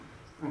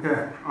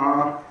Okay.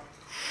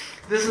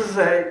 This is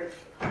a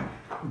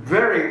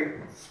very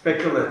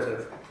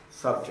speculative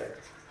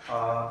subject,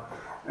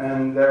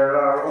 and there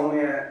are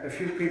only a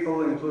few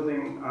people,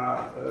 including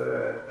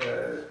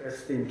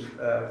esteemed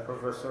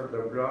Professor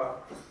Dobra,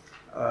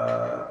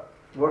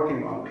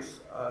 working on this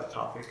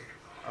topic.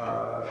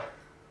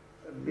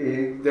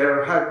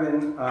 There have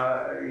been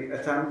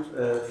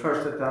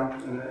first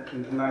attempt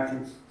in the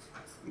 19th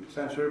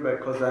century by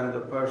Cousin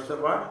de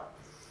Perceval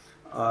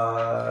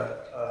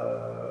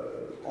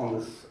on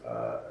this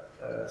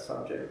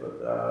subject, but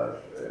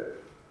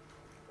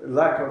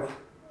lack of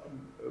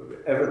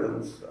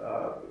evidence,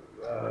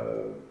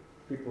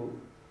 people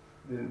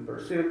didn't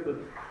pursue it. But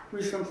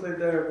recently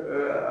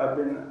there have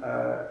been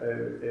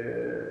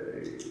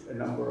a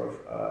number of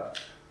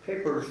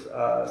papers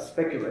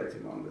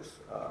speculating on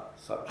this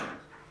subject.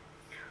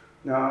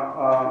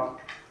 Now,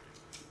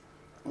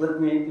 let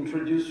me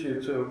introduce you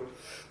to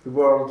the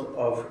world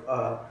of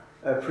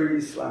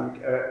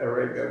pre-Islamic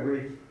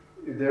Arabia.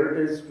 There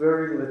is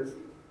very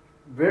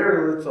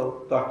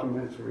little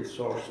documentary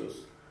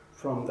sources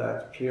from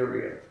that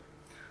period.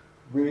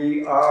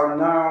 We are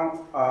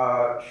now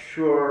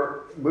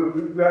sure,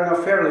 we are now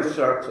fairly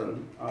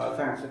certain,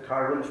 thanks to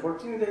carbon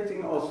 14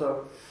 dating,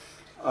 also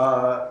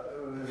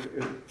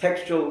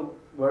textual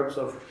works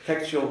of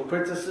textual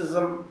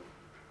criticism,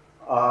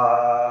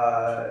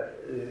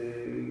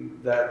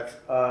 that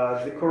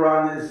the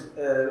Quran is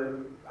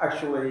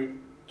actually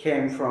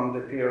came from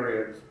the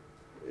period.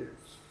 It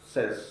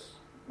says,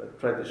 the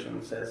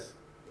tradition says,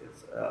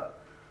 it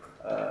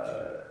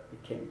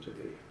came to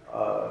be.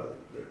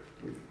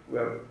 We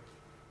have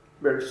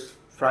various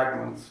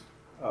fragments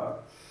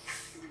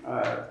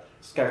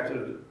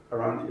scattered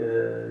around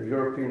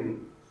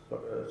European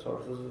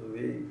sources.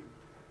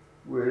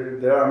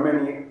 There are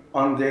many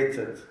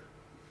undated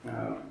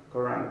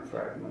Quranic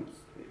fragments.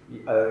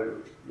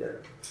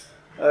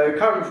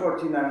 Carbon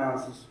 14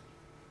 analysis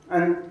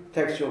and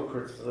textual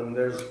criticism.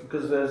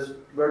 Because there's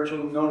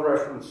virtually no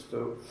reference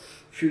to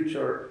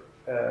future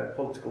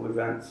political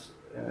events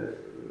in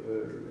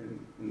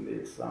the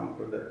Islamic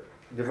or the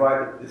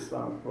divided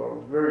Islamic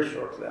world very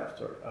shortly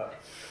after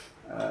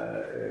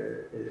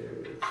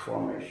its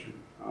formation.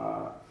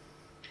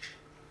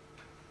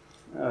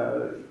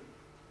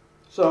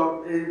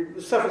 So,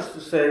 suffice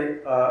to say,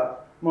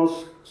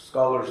 most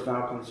scholars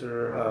now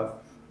consider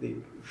the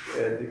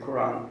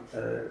Quran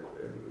a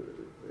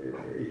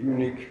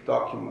unique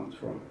document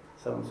from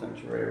 7th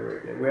century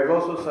Arabia. We have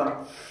also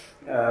some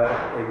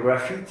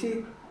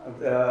graffiti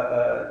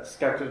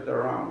scattered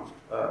around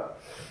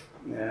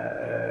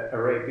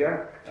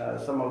Arabia.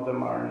 Some of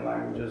them are in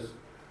languages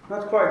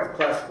not quite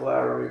classical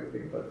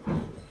Arabic, but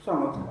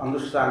somewhat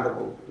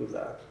understandable to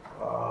that.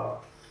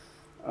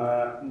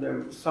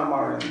 Some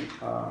are in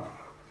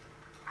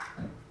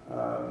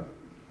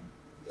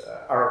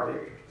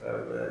Arabic,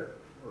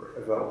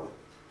 or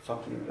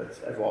something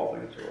that's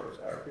evolving towards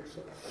Arabic.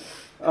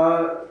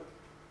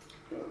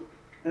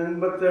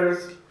 But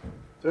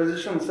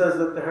tradition says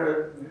that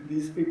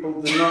these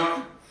people do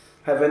not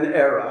have an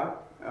era,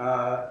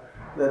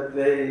 that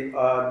they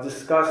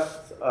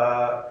discussed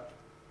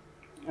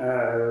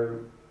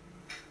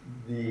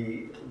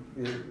the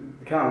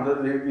calendar,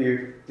 the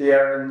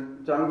year,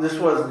 this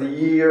was the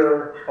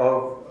year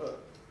of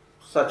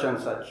such and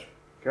such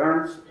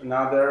occurrence.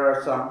 Now there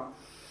are some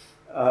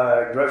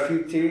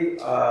graffiti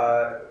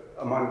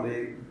among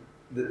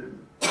the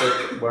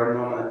were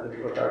known as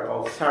what are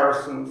called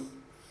Saracens,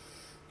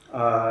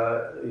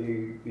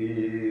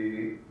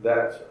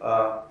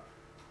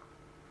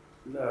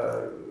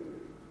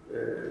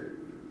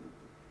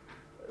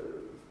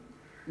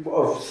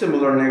 of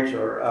similar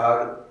nature.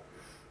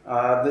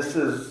 This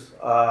is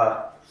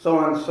so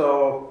and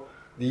so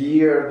the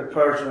year the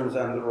Persians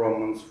and the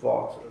Romans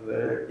fought.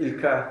 The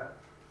Ilka,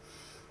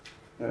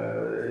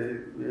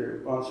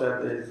 one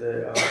said, is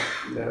the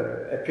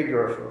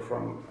epigrapher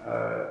from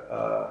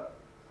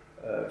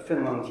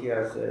Finland. He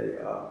has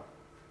a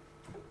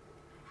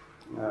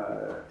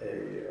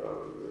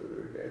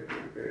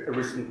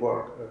recent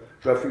work,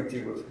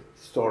 graffiti with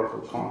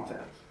historical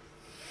content.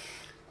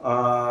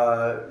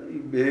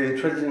 The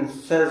tradition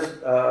says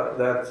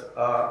that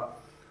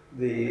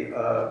the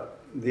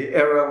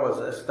era was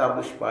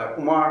established by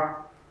Umar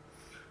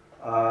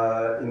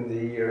in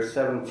the year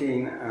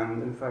 17,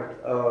 and in fact,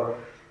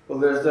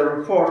 there's a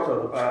report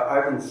of, I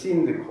haven't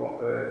seen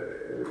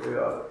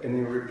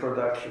any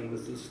reproduction.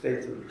 This is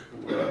stated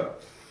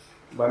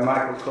by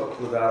Michael Cook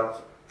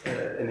without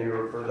any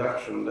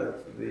reproduction,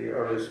 that the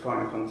earliest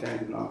coin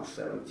contained number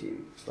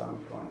 17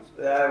 Islamic coins,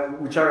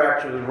 which are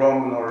actually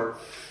Roman or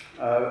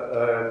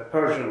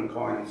Persian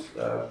coins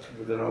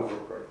with an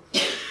overgrowth.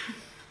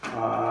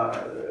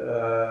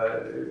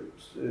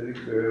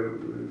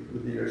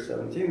 With the year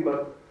 17,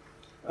 but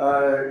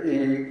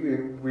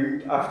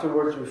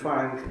afterwards we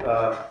find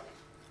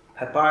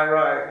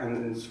papyri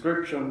and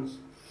inscriptions,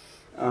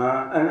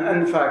 and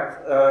in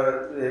fact,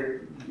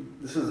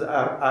 this is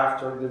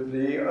after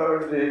the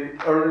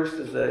earliest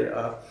is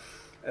a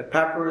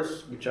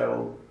papyrus, which I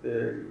will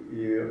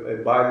a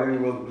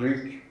bilingual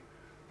Greek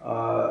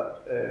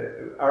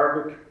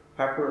Arabic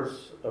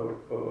papyrus of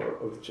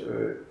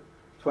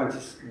 20,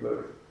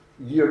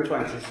 year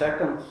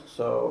 22nd.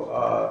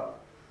 So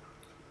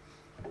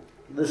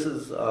this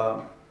is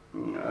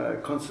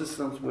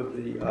consistent with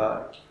the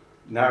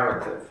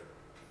narrative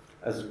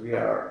as we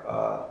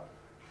are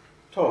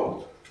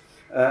told.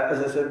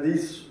 As I said,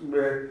 these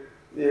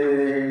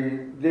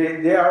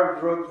they are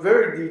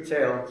very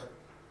detailed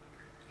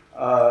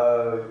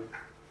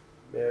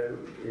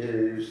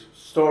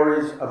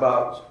stories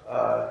about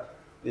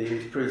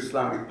the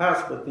pre-Islamic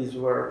past, but these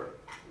were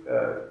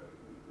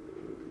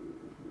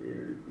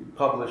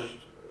published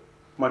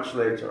much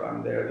later.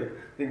 And the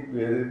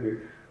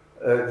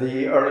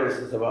earliest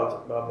is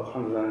about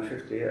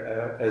 150.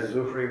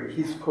 Zuhri,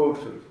 he's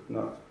quoted,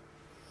 not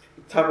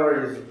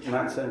Tabari is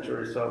 9th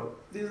century. So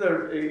these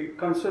are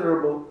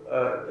considerable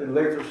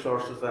later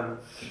sources, and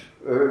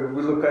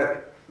we look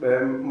at.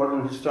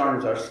 Modern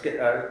historians are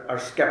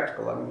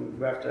skeptical. I mean,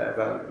 we have to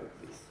evaluate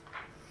these.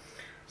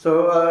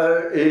 So,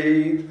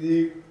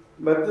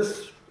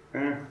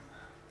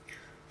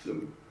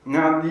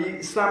 now the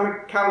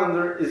Islamic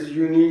calendar is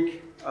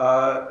unique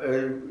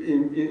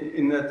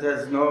in that it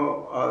has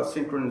no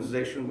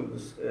synchronization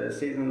with the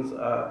seasons.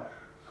 I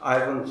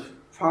haven't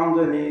found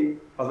any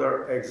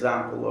other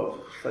example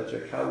of such a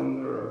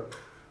calendar,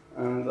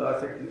 and I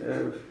think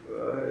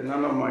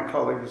none of my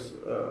colleagues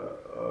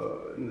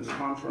in this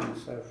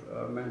conference have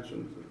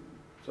mentioned it,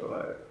 so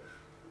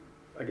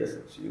I guess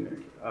it's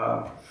unique.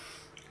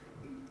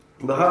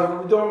 But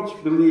however, we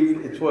don't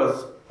believe it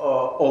was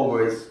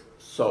always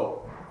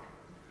so.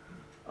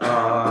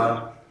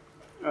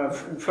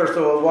 First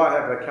of all, why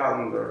have a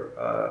calendar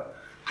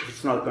if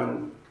it's not going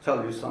to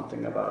tell you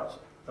something about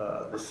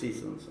the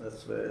seasons?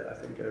 That's, I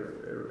think, a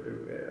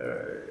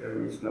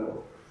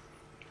reasonable.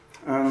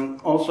 And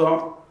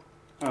also,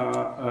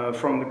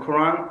 from the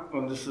Quran,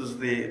 well, this is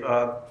the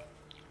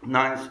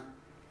ninth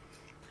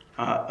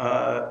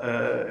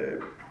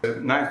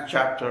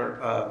chapter,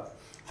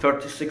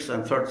 36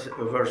 and 30,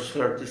 verse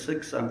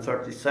 36 and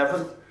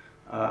 37,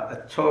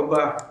 at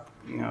Tawbah,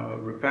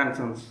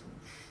 repentance.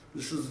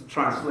 This is a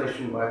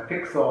translation by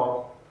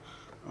Pickthall.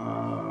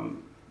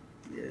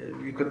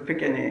 You could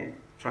pick any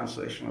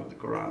translation of the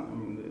Quran. I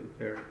mean,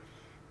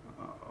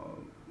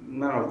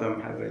 none of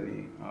them have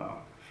any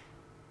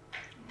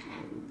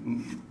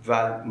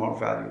more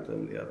value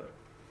than the other.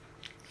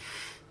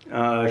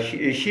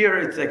 Here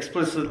it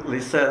explicitly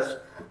says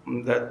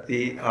that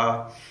the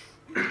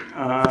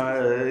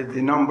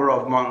number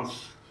of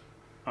months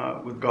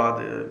with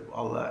God,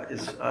 Allah,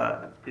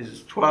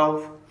 is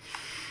 12.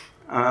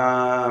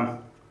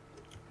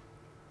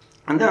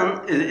 And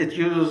then it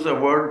uses a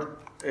word,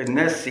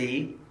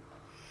 Nesi,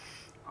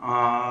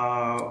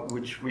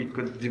 which we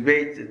could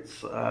debate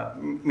its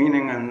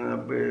meaning,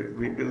 and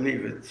we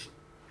believe it's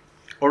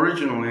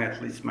originally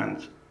at least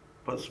meant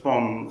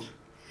postponement.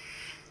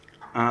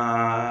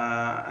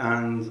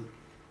 And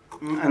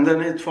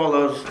then it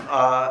follows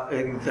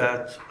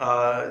that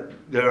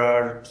there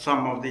are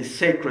some of these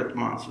sacred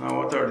months. Now,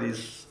 what are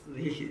these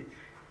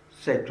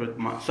sacred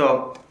months?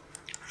 So,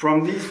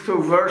 from these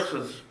two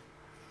verses,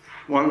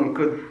 one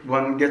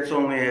gets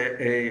only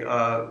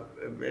a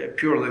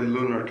purely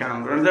lunar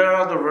calendar, and there are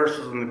other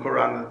verses in the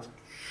Quran that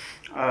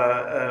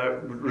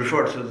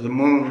refer to the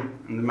moon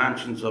and the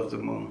mansions of the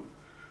moon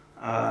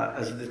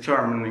as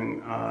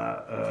determining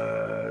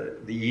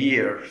the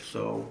year.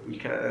 So we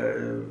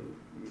can,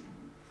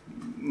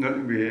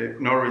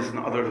 no reason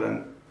other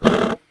than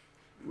it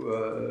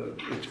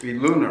to be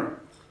lunar.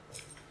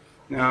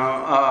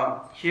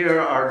 Now, here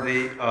are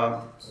the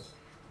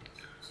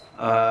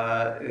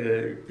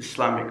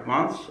Islamic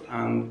months,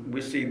 and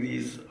we see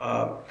these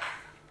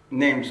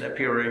names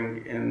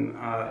appearing in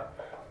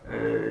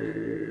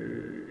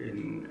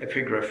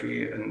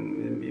epigraphy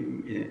and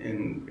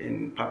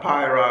in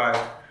papyri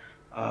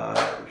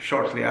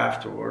shortly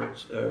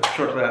afterwards.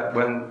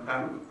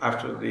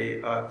 After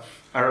the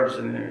Arabs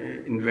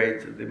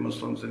invade, the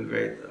Muslims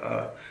invade.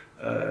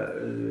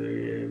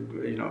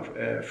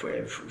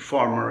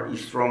 Former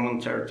East Roman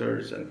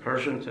territories and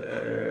Persian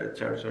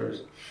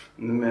territories.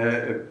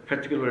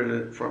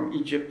 Particularly from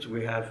Egypt,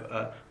 we have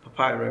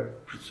papyri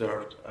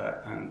preserved,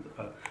 and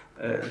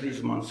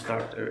these months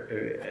start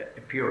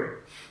appearing.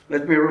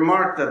 Let me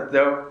remark that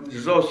there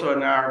is also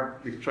an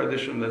Arabic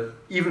tradition that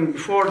even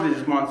before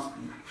these months,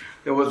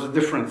 there was a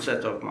different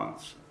set of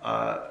months.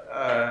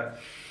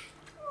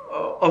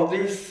 Of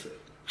these,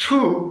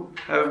 two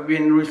have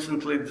been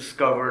recently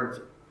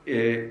discovered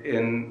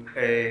in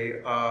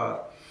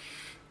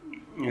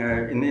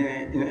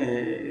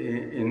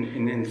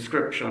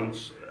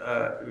inscriptions,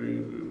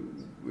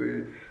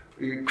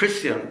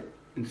 Christian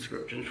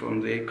inscriptions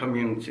from the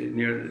community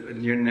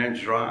near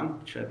Najran,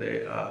 which had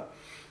a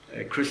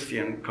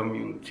Christian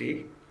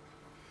community,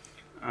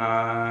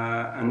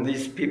 and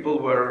these people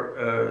were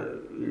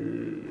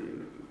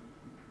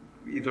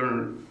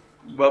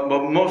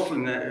mostly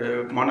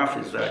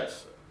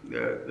Monaphysite.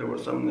 There were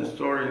some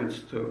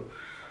Nestorians too.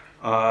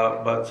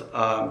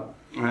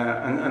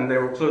 And they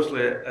were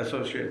closely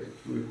associated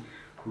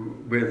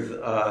with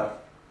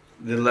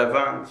the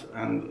Levant,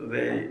 and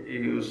they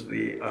use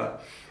the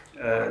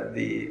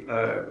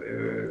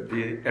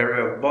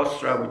area of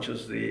Bosra, which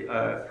is the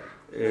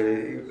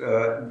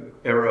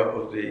area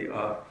of the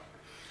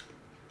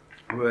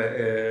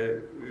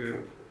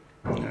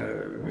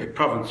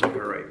province of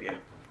Arabia.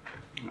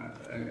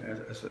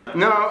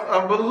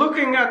 Now, we're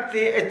looking at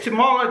the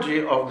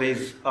etymology of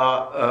these.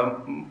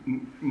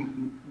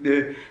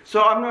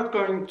 So I'm not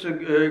going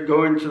to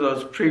go into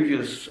those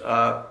previous,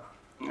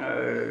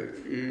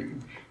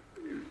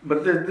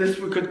 but this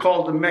we could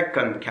call the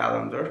Meccan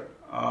calendar.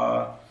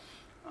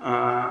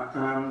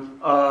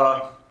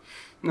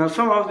 Now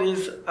some of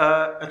these,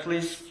 at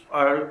least,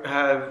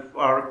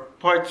 are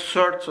quite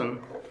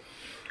certain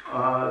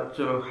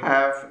to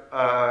have.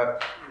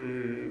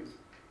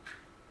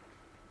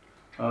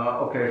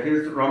 Okay,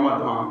 here's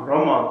Ramadan.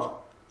 Ramad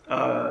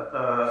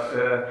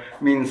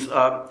means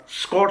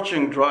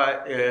scorching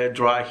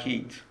dry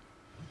heat.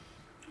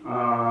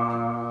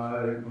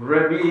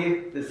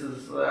 Rabi, this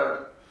is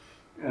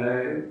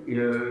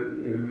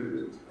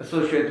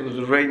associated with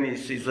the rainy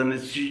season.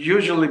 It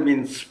usually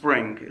means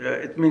spring.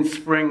 It means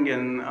spring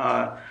in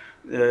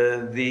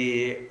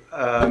the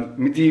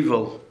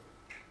medieval,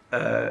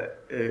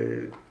 ever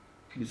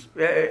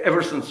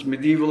since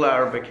medieval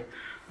Arabic.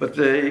 But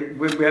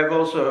we have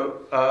also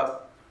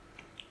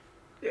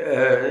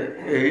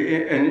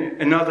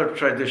another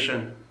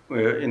tradition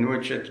in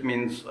which it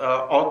means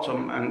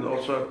autumn, and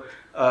also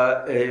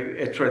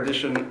a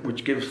tradition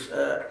which gives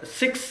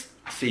 6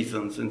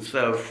 seasons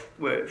instead of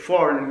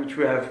 4, in which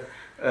we have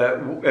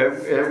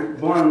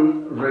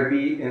one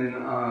Rabi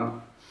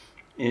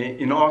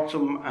in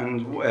autumn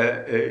and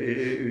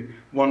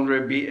one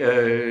Rabi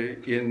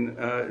in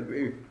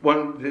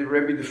the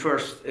Rabi the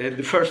first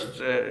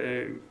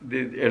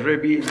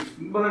Rabi.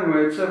 Well,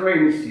 anyway, it's a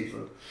rainy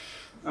season.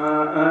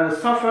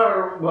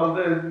 Safar, well,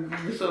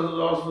 this is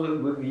also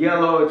with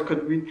yellow. It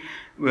could be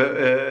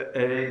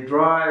a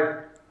dry.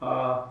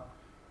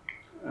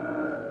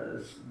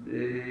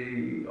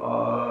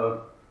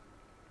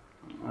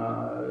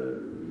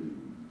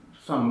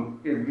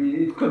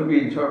 It could be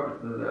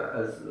interpreted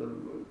as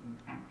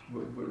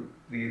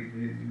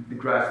the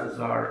grasses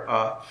are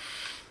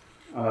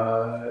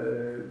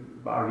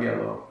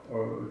yellow.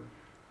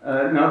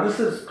 Now this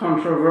is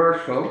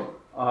controversial.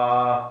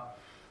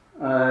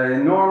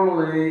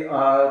 Normally,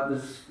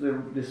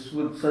 this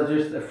would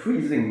suggest a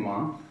freezing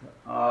month,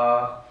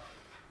 but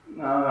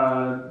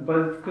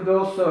it could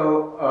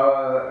also,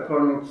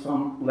 according to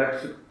some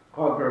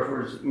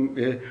lexicographers,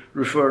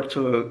 refer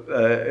to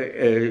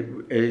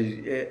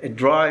a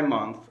dry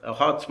month, a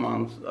hot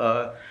month,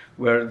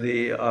 where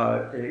the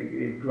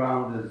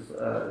ground is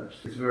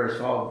very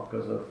soft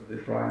because of the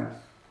dryness.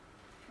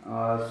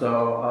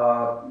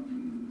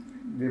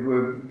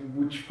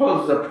 Which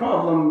poses a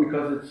problem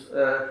because it's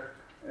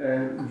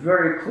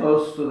very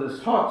close to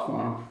this hot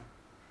month.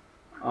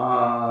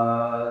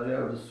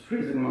 This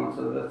freezing month,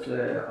 so that's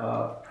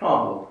a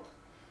problem.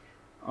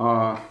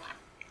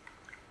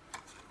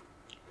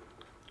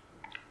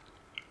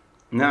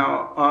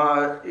 Now,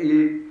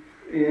 in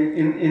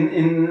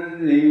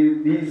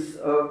these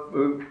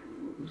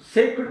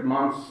sacred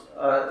months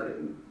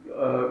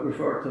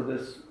refer to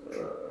this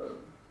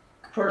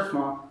first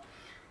month.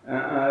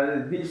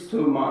 These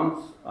 2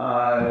 months,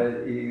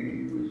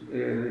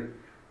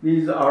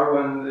 these are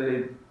when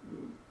the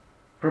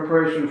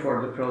preparation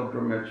for the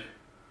pilgrimage.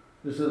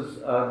 This is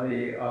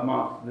the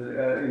month, the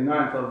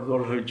 9th of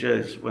Dhul Hijjah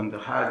is when the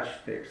Hajj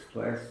takes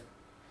place.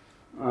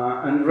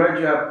 And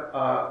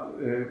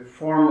Rajab,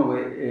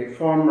 formerly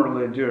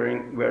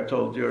we're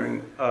told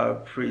during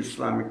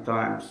pre-Islamic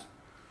times,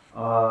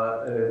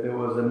 there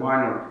was a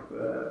minor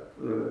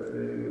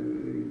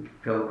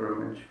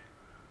pilgrimage.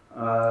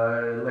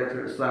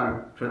 Later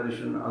Islamic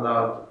tradition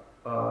allowed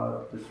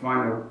this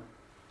minor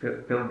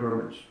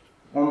pilgrimage,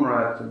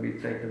 Umrah, to be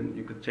taken.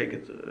 You could take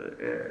it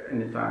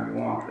anytime you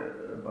wanted,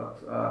 but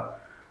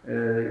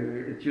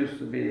it used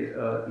to be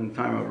in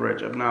time of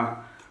Rajab.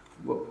 Now,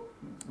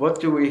 what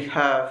do we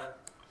have?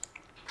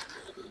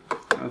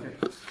 Okay,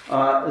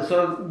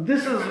 so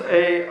this is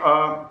a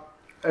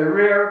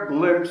rare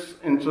glimpse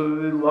into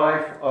the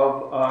life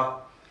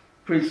of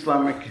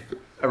pre-Islamic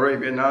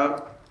Arabia.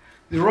 Now,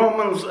 the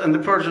Romans and the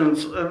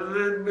Persians,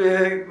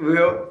 they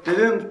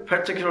didn't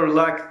particularly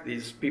like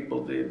these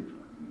people, the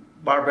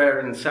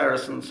barbarian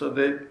Saracens, so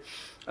they,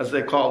 as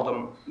they called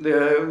them,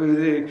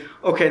 the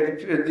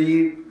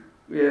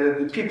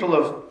people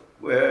of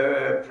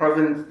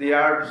province, the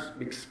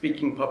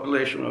Arab-speaking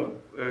population of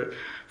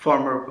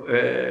former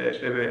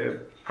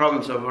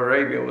province of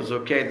Arabia was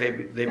okay.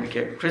 They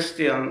became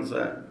Christians,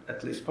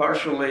 at least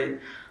partially,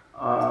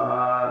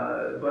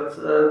 but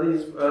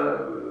these.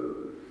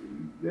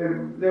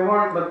 They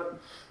weren't, but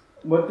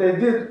what they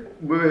did,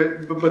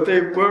 but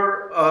they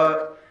were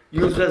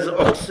used as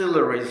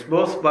auxiliaries,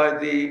 both by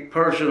the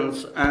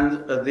Persians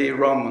and the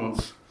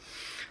Romans,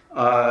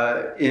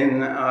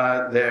 in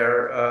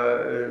their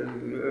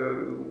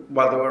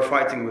while they were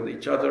fighting with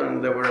each other,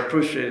 and they were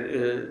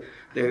appreciated.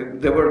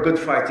 They were a good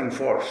fighting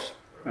force.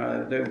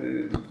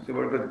 They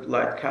were good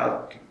light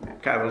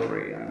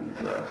cavalry, and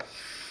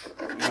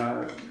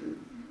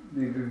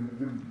the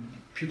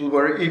people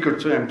were eager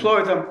to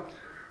employ them.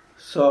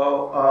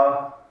 So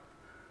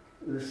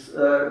in this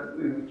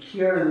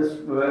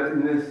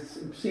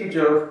siege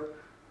of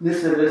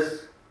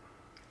Nisibis,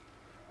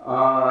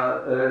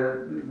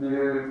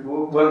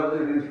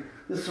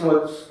 this is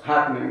what's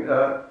happening.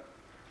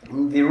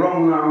 The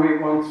Roman army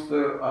wants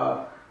to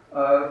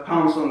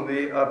pounce on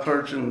the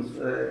Persians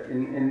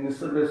in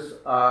Nisibis.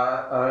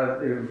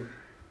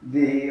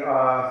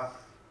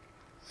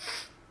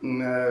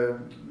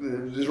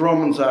 The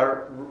Romans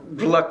are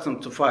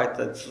reluctant to fight.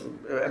 That's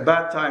at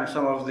that time.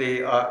 Some of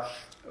the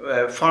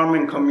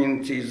farming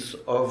communities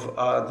of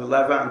the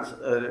Levant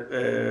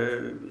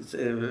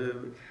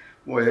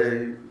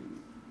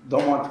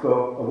don't want to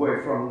go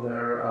away from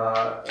their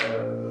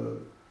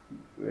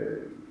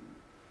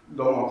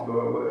don't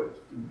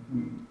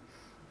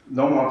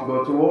want to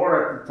go to war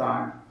at the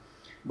time.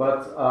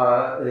 But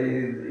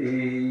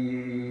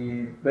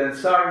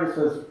Belisarius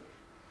says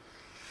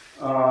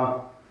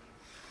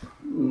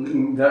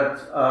that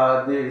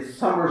the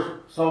summer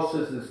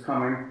solstice is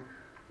coming.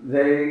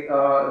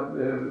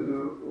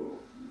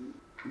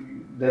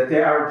 That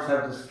the Arabs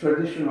have this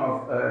tradition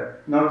of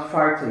not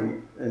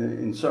fighting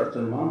in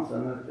certain months,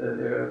 and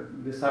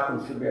this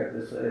happens to be at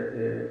this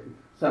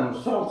summer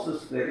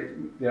solstice.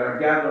 They are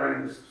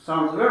gathering. This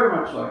sounds very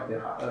much like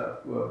the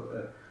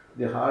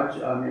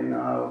Hajj. I mean,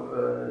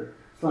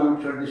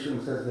 Islamic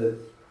tradition says that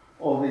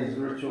all these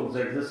rituals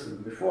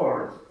existed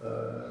before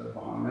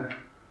Muhammad,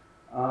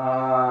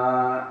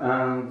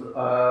 and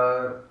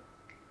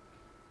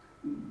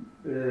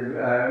the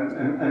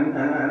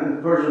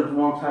Persians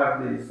won't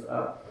have these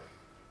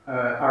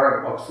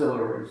Arab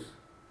auxiliaries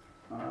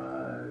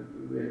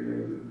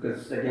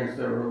because it's against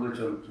their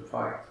religion to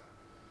fight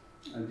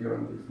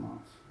during these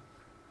months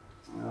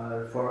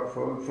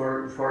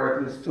for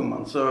at least 2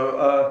 months.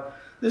 So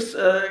this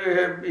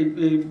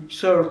it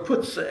sort of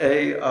puts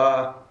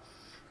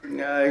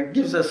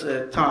gives us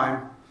a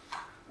time,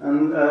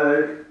 and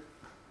a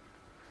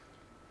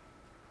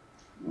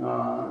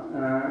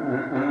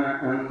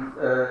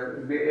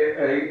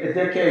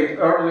decade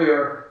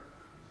earlier,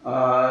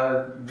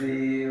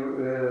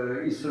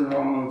 the Eastern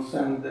Romans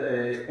send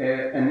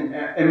an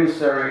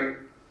emissary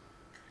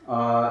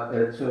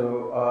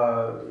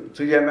to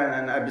Yemen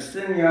and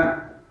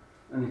Abyssinia,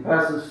 and he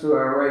passes to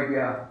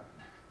Arabia,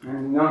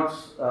 and he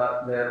notes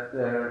that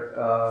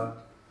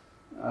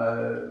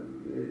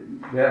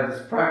they have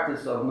this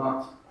practice of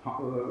not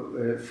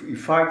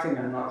fighting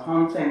and not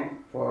hunting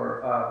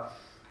for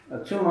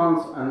 2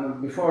 months,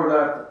 and before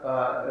that,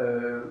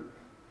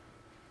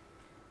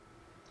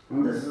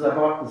 and this is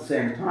about the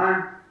same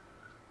time,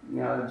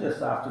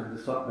 just after the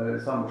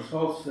summer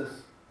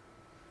solstice,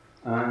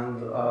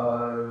 and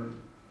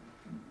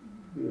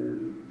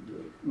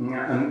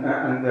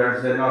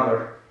there's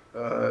another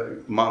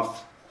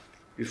month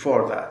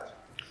before that.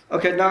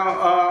 Okay,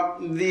 now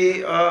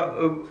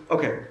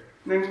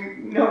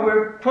Now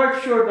we're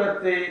quite sure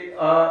that the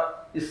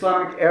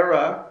Islamic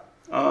era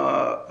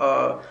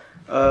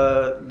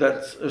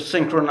that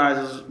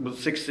synchronizes with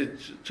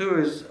 62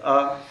 is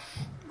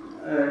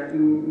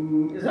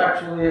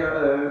actually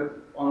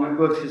on a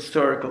good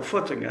historical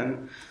footing,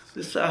 and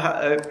this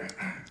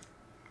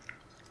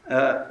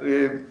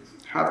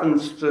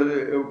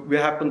we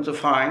happen to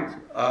find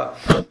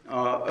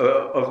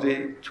of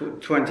the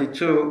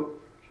 22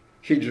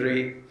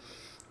 Hijri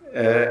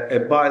a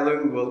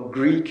bilingual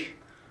Greek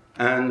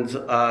and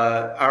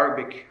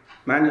Arabic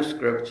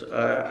manuscript,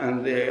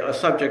 and the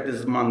subject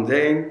is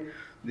mundane.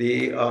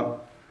 The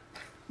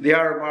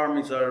Arab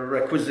armies are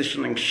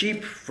requisitioning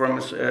sheep from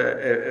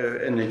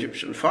an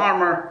Egyptian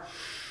farmer,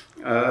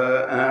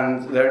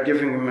 and they're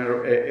giving him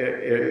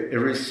a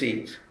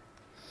receipt.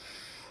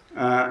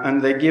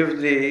 And they give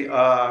the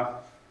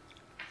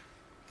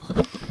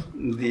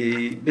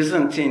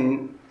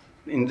Byzantine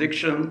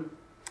indiction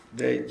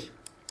date.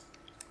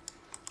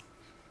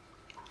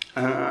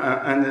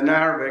 And in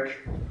Arabic,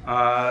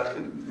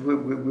 we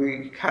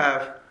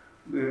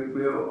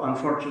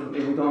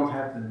unfortunately we don't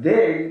have the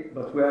day,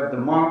 but we have the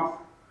month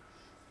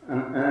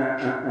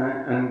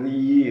and the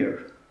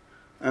year.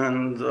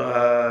 And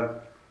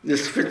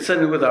this fits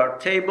in with our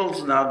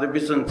tables. Now the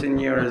Byzantine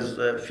year is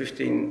a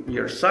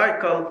 15-year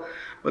cycle,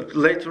 but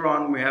later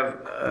on we have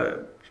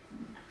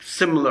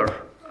similar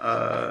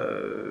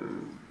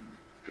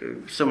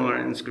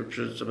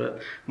inscriptions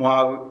about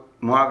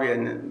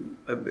Muawiyah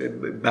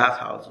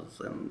bathhouses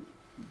and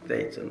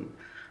dates, and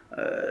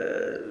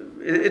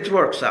it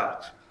works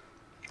out.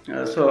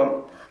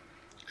 So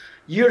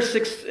year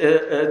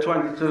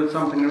 622,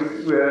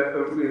 something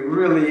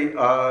really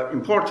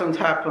important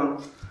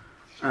happened,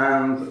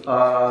 and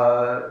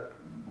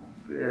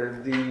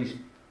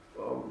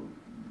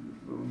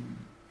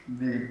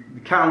the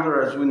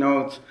calendar, as we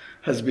know it,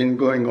 has been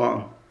going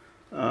on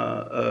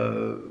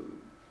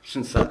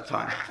since that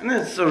time. And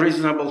it's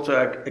reasonable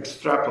to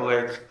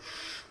extrapolate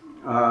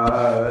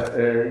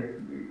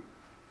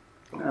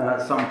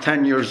some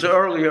 10 years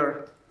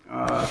earlier,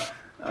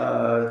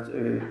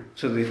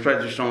 to the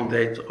traditional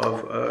date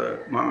of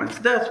Muhammad's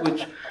death,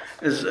 which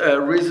is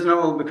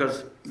reasonable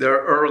because there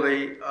are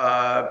early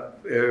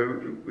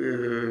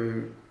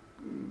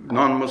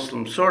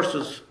non-Muslim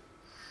sources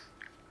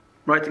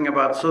writing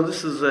about. So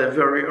this is a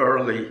very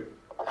early.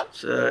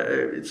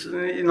 It's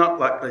not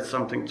likely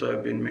something to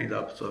have been made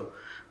up. So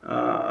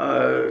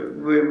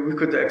we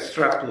could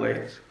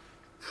extrapolate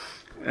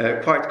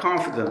quite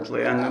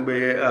confidently, and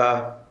we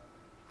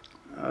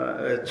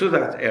to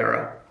that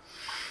era,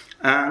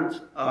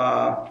 and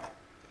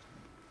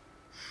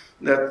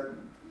that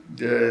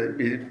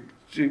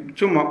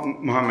to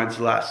Muhammad's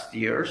last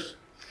years,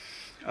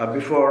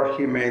 before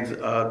he made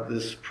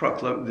this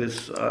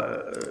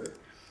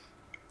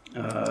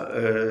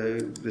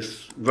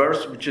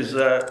verse, which is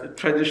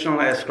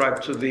traditionally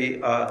ascribed to the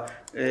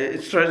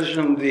it's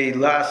traditionally the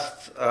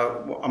last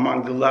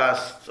among the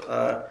last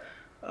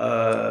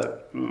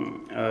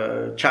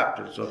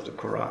chapters of the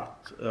Quran.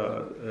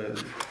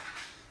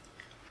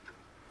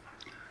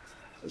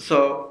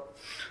 So,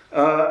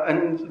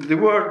 and the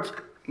word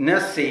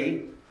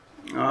nasi,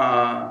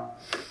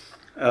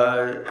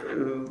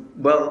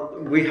 well,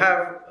 we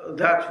have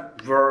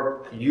that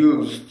verb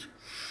used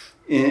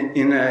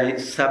in a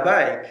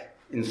Sabaic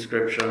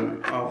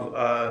inscription of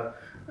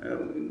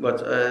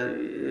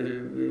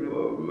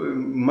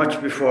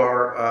much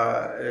before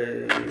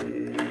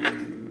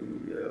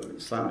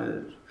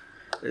Islam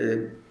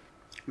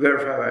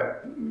verified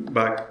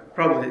by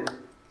probably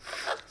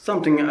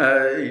something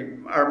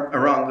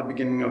around the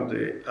beginning of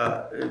the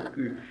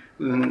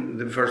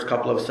first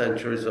couple of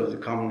centuries of the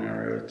Common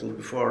Era, a little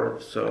before.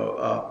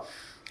 So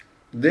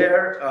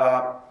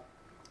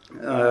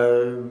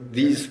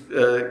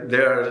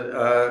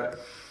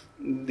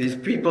these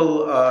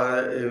people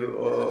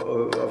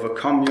of a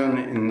commune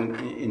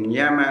in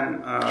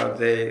Yemen,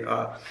 they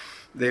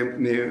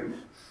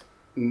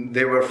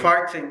were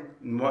fighting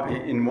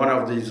in one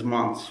of these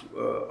months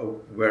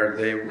where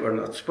they were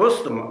not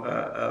supposed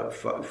to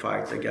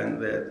fight. Again,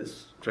 they had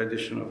this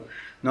tradition of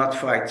not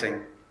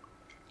fighting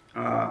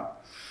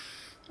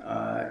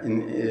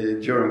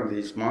during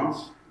these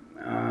months.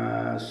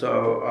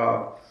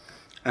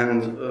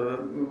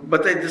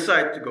 But they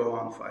decided to go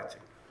on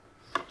fighting.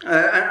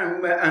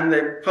 And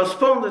they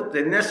postponed it,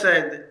 they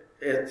nested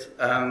it,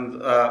 and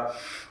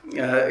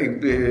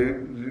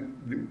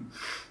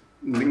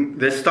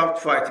they stopped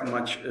fighting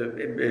much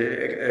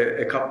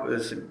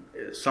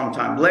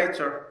sometime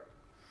later.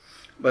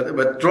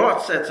 But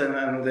drought sets in,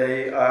 and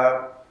they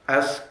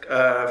ask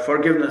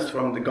forgiveness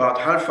from the god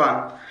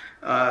Halfan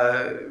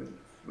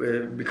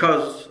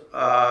because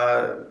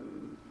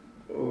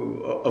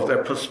of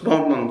their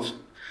postponement.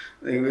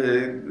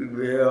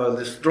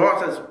 This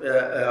drought has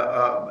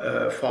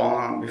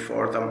fallen on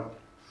before them.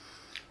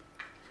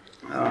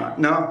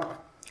 Now,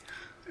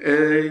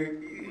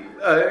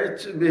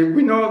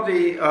 we know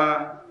the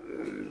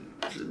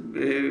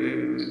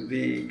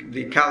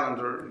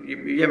calendar,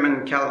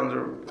 Yemen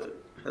calendar,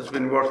 has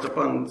been worked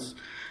upon.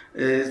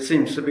 It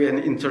seems to be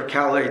an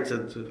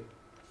intercalated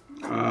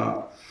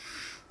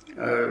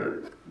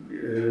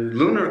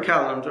lunar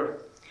calendar.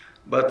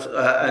 But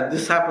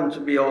this happened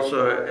to be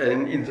also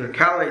an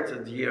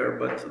intercalated year,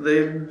 but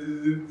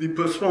the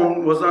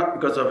postpone was not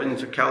because of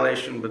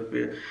intercalation, but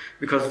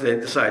because they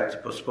decided to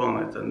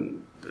postpone it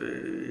and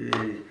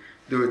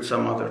do it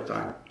some other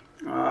time.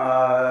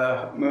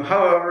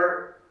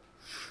 However,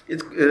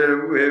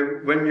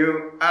 when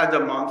you add a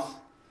month,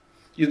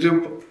 you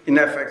do, in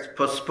effect,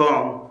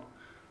 postpone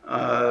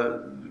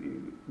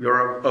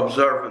your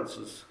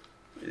observances.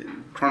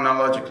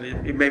 Chronologically,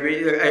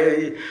 maybe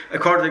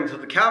according to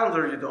the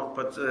calendar you don't,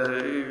 but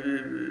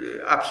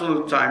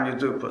absolute time you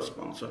do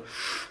postpone. So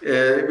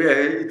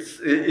it's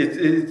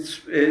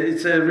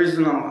a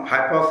reasonable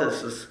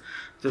hypothesis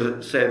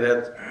to say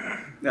that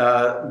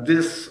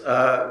this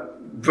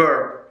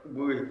verb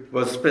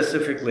was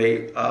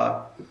specifically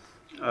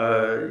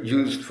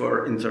used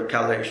for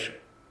intercalation.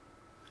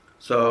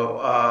 So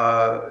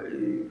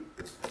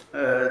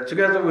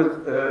together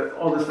with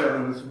all this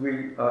evidence,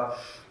 we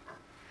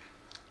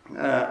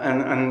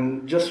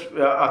and just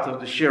out of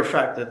the sheer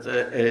fact that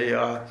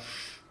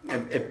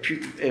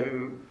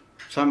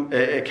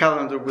a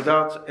calendar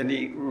without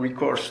any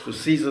recourse to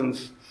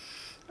seasons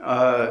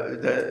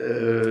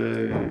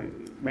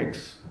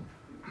makes,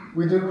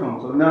 we do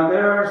conclude. Now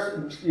there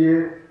are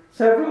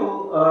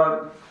several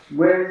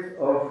ways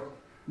of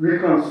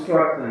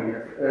reconstructing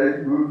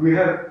it. We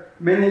have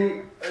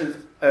many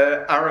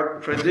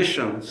Arab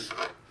traditions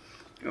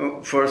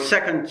for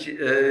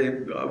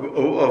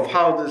of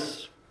how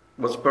this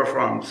was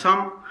performed.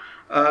 Some,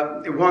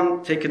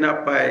 one taken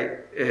up by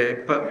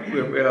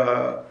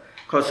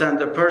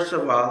Cossander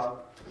Perceval,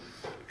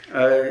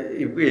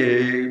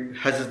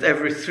 has it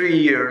every 3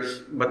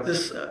 years, but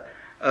this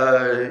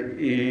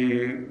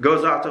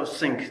goes out of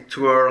sync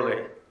too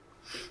early,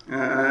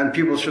 and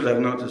people should have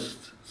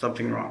noticed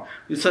something wrong.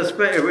 It says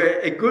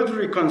a good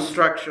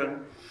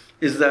reconstruction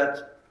is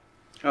that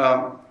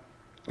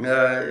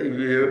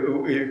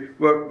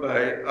work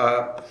by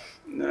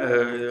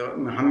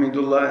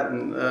Hamidullah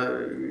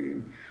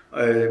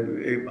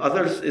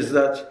Others is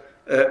that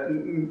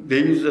they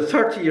use a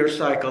 30-year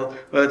cycle.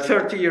 But a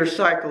 30-year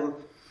cycle,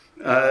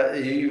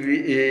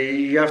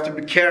 you have to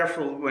be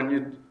careful when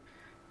you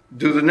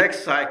do the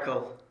next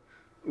cycle,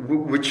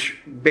 which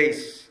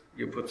base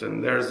you put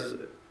in. There's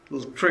a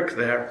little trick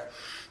there.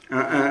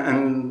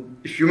 And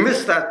if you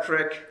miss that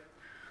trick,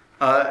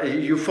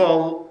 you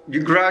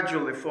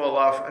gradually fall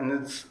off, and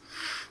it's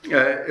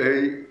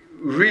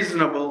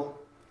reasonable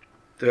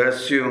to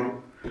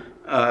assume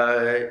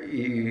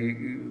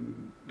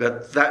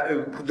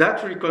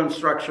that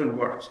reconstruction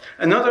works.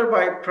 Another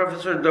by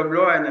Professor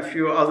Doblois and a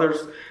few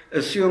others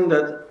assume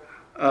that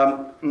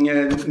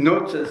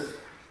notice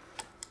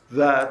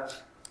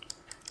that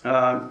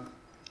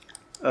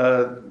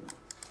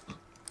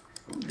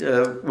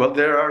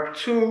there are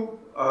two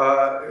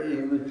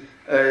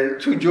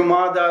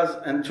Jumadas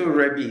and two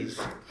Rebis,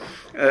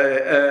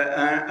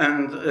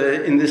 and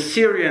in the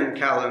Syrian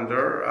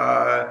calendar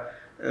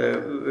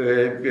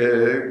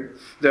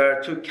there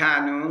are two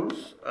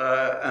Kanons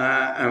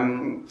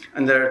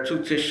and there are two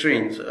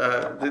Tishrins.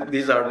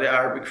 These are the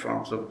Arabic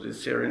forms of the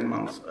Syrian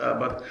months,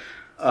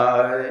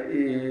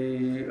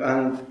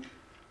 and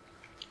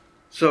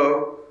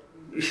so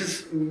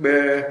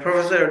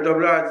Professor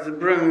Doblois has a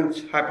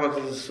brilliant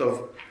hypothesis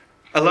of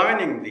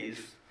aligning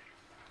these.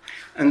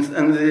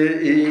 And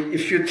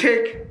if you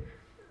take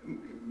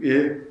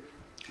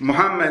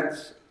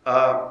Muhammad's,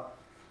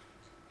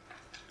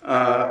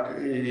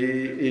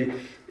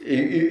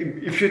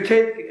 if you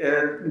take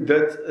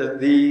that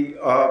the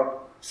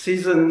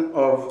season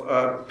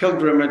of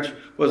pilgrimage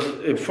was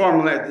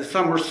formulated the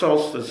summer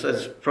solstice,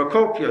 as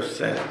Procopius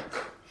said,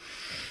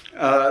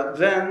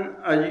 then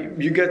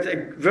you get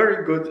a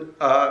very good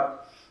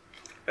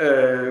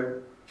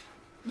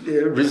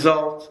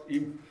result.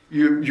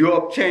 You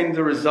obtain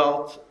the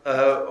result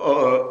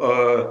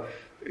of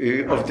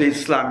the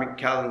Islamic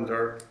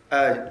calendar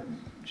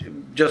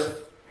just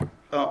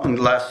on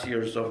the last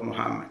years of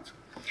Muhammad.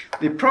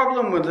 The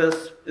problem with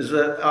this is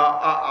that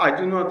I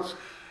do not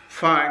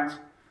find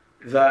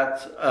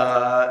that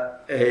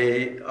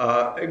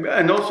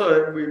and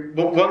also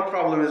one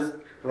problem is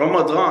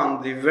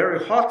Ramadan, the very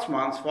hot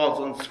month, falls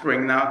on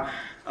spring now.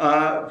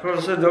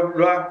 Professor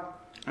Doblois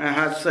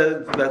has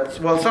said that,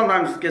 well,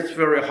 sometimes it gets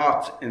very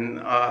hot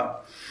in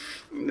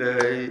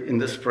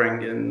the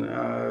spring in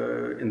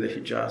the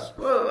Hijaz.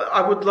 Well,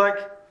 I would like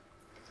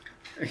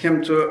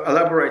him to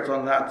elaborate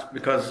on that,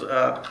 because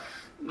I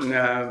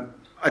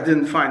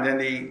didn't find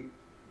any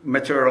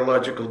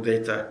meteorological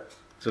data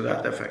to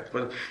that effect.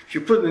 But if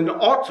you put in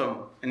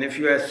autumn, and if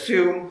you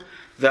assume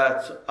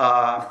that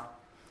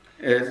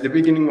the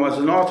beginning was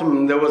in autumn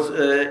and there was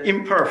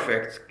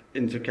imperfect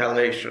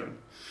intercalation,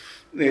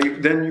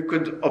 then you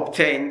could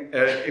obtain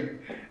the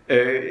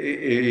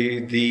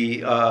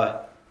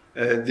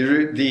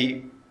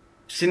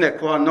sine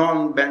qua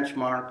non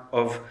benchmark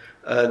of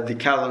the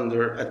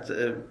calendar at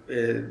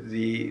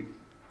the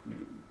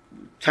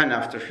 10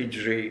 after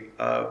Hijri,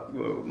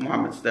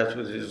 Muhammad's death,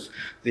 which is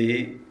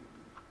we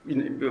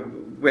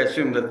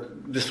assume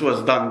that this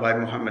was done by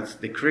Muhammad's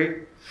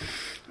decree,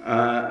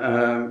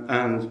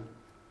 and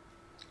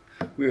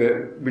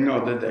we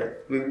know the date.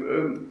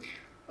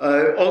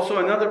 Also,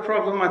 another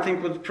problem I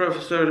think with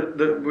Professor,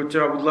 which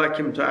I would like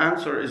him to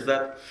answer, is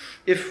that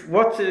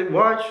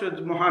why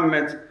should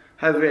Muhammad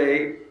have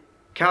a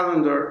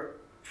calendar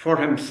for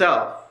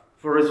himself,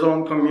 for his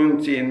own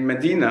community in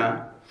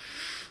Medina,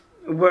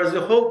 whereas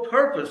the whole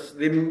purpose,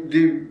 the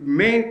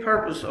main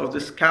purpose of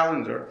this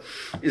calendar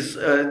is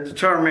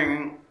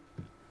determining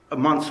a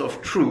month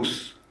of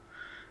truce.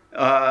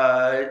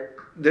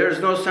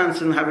 There's no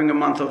sense in having a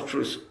month of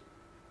truce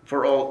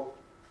for all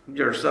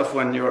yourself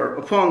when your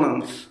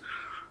opponents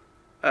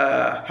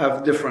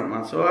have different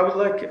months. So I would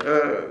like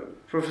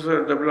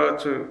Professor Doblois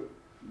to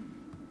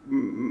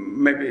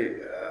maybe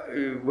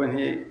when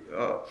he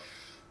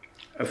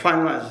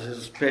finalizes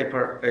his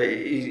paper,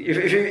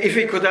 if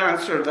he could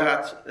answer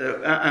that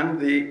and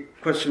the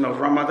question of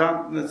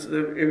Ramadan, that's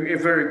a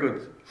very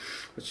good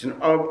question.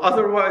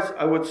 Otherwise,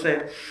 I would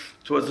say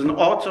it was in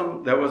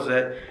autumn. There was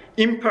an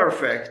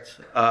imperfect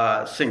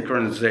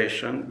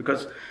synchronization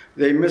because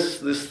they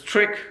missed this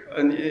trick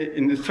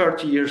in the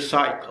 30-year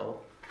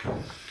cycle.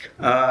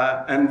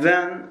 And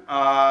then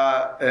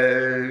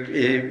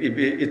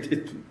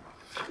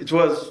it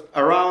was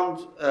around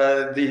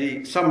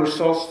the summer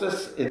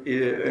solstice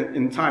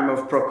in time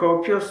of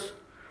Procopius,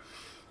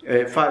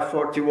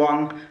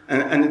 541,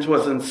 and it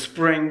was in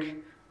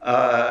spring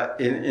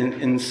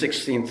in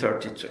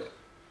 1632.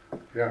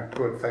 Yeah,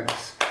 good,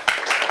 thanks.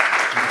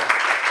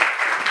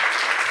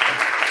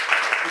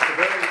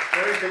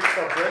 Very big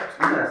subject,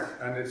 yes,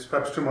 and it's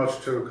perhaps too much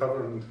to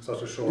cover in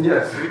such a short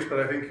speech, but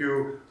I think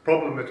you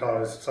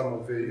problematized some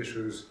of the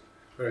issues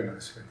very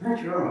nicely.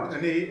 Thank you very much.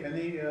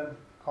 Any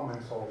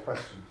comments or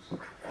questions?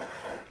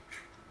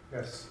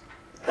 Yes.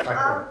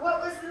 What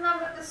was the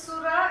number of the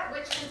surah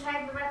which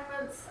contained the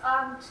reference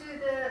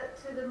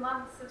to the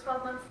months, the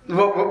 12 months?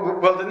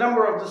 Well, the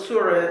number of the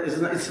surah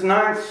it's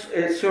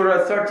 9th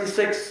surah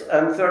 36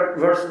 and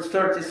verses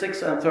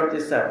 36 and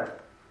 37.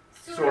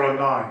 Surah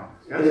 9.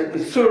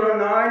 Yes? Surah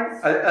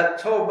 9,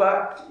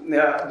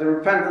 At-Tawbah, the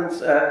repentance.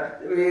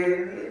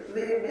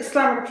 The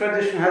Islamic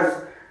tradition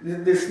has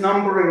this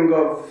numbering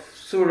of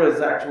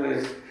surahs.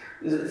 Actually,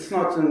 it's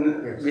not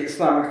in the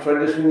Islamic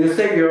tradition. You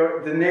say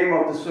the name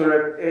of the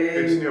surah.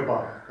 It's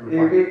nearby.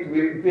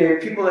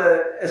 People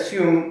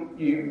assume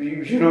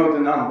you know the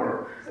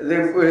number.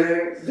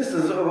 This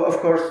is,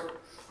 of course,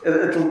 a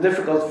little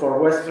difficult for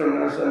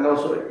Westerners and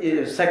also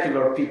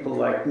secular people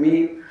like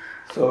me.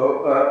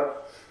 So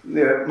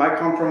my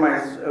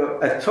compromise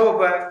at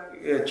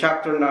Tawbah,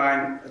 chapter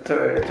 9,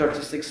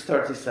 36,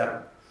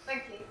 37.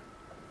 Thank you.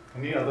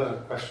 Any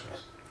other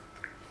questions?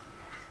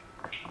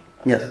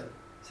 Yes.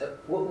 So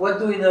what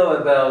do we know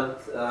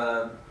about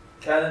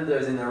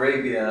calendars in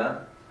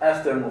Arabia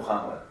after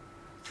Muhammad?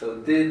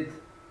 So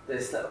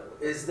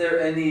is there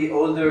any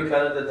older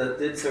calendar that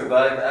did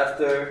survive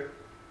after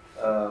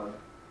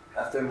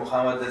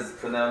Muhammad has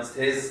pronounced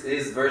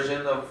his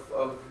version of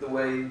the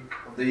way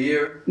of the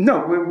year?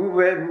 No,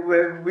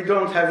 we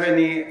don't have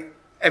any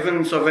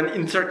evidence of an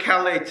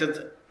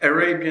intercalated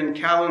Arabian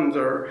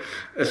calendar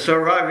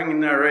surviving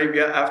in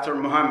Arabia after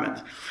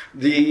Muhammad.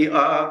 The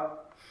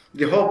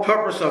whole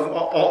purpose of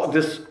all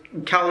this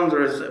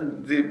calendar is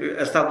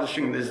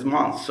establishing these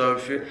months. So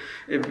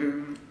if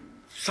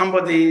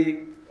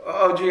somebody,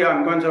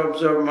 I'm going to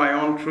observe my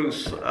own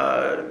truths,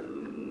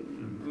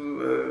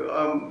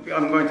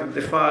 I'm going to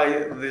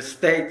defy the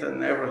state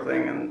and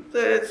everything, and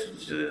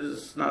it's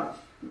just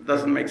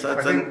doesn't make sense.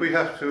 I think we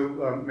have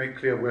to make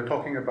clear we're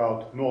talking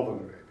about northern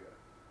Arabia.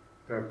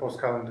 There are post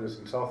calendars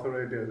in South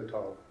Arabia that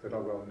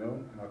are well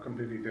known and are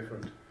completely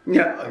different.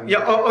 Yes.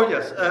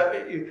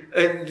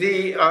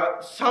 The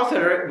South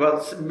Arabia.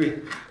 Well,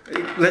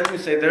 let me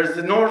say, there's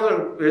the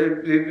northern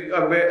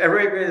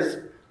Arabia is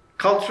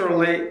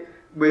culturally.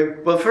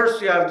 Well,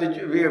 first you have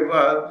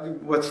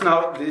what's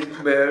now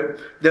the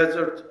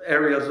desert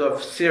areas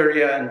of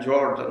Syria and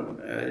Jordan,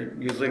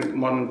 using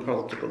modern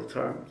political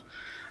terms.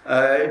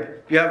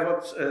 You have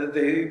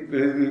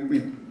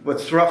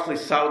what's roughly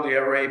Saudi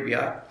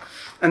Arabia,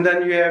 and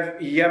then you have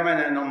Yemen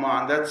and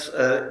Oman. That's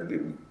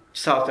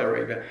South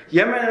Arabia.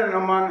 Yemen and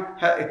Oman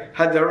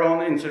had their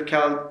own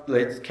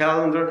intercalated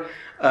calendar.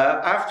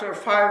 After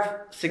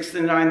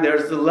 569,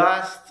 there's the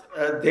last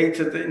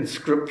dated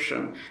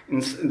inscription in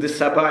the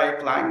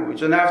Sabaic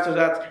language, and after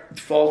that it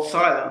falls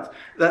silent.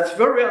 That's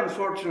very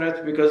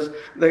unfortunate because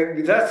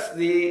that's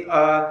the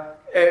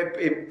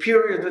a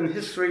period in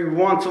history we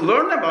want to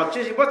learn about.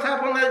 What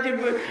happened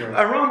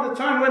around the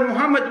time when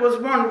Muhammad was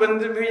born,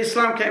 when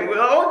Islam came?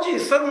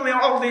 Suddenly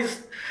all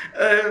these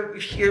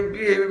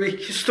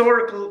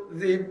historical,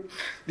 the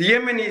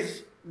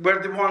Yemenis were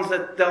the ones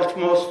that dealt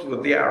most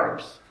with the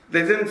Arabs.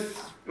 They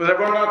were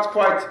not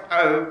quite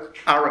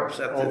Arabs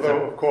at the time.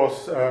 Although, of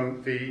course,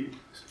 the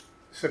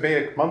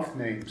Sabaic month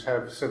names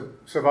have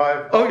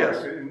survived. Oh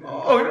yes.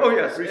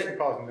 Yes. Recent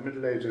past in the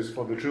Middle Ages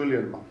for the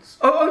Julian months.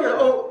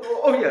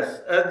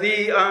 Yes.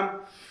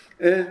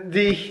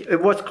 The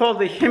what's called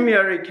the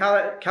Himyari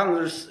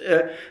calendars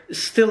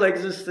still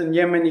exist in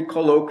Yemeni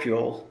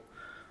colloquial.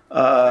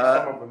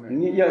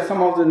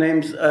 Some of the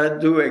names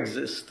do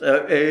exist.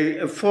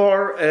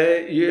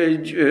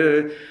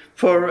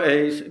 For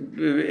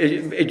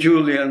a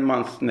Julian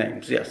month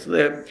names, yes,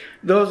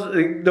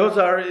 those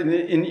are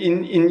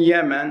in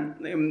Yemen.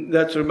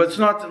 That's true, but it's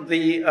not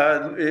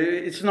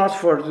it's not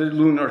for the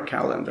lunar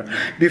calendar.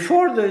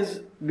 Before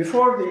this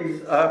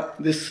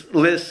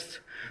list,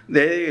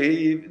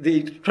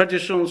 the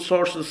traditional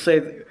sources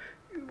say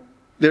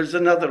there's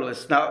another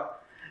list. Now,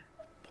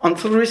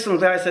 until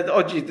recently, I said,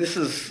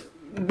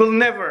 we'll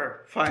never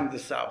find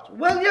this out.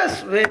 Well,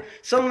 yes,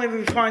 suddenly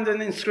we find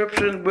an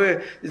inscription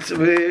where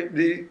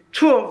the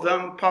two of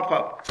them pop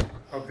up.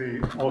 Of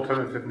the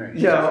alternative names.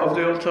 Yeah, of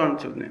the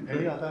alternative name.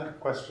 Any other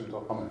questions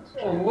or comments?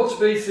 On what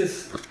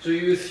basis do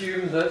you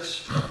assume that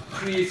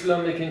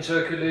pre-Islamic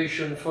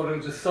intercalation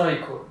followed a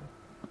cycle,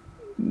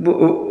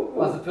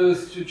 as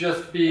opposed to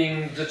just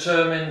being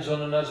determined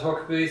on an ad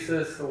hoc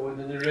basis or in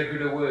an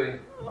irregular way?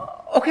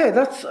 Okay,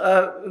 that's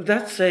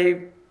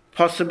a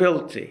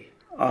possibility.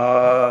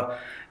 Now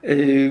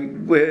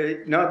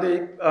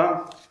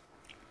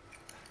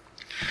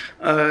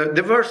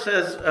the verse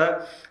says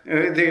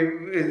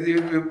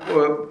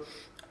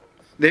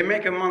they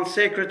make a month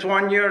sacred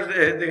one year.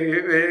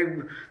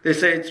 They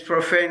say it's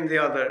profane the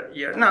other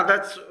year. Now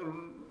that's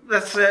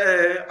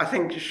I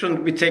think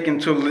shouldn't be taken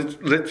too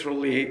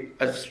literally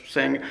as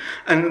saying.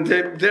 And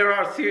there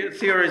are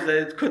theories that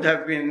it could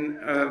have been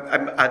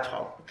ad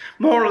hoc.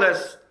 More or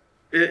less,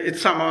 it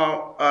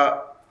somehow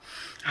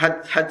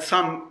had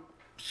some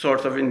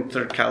sort of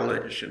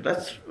intercalation.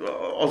 That's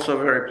also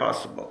very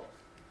possible.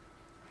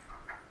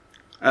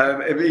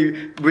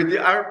 With the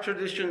Arab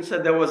tradition,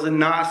 said there was a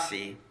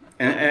Nasi,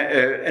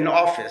 an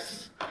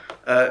office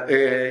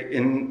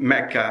in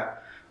Mecca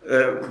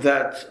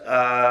that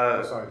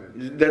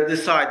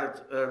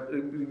decided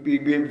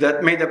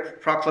that made a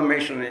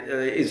proclamation.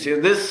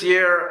 This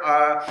year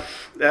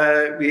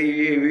there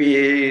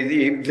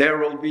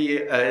will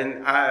be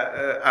an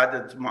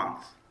added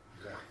month.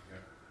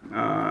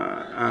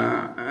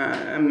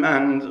 and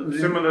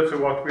Similar to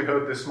what we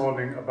heard this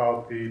morning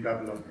about the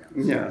Babylonians.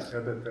 yes.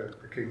 That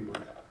the king would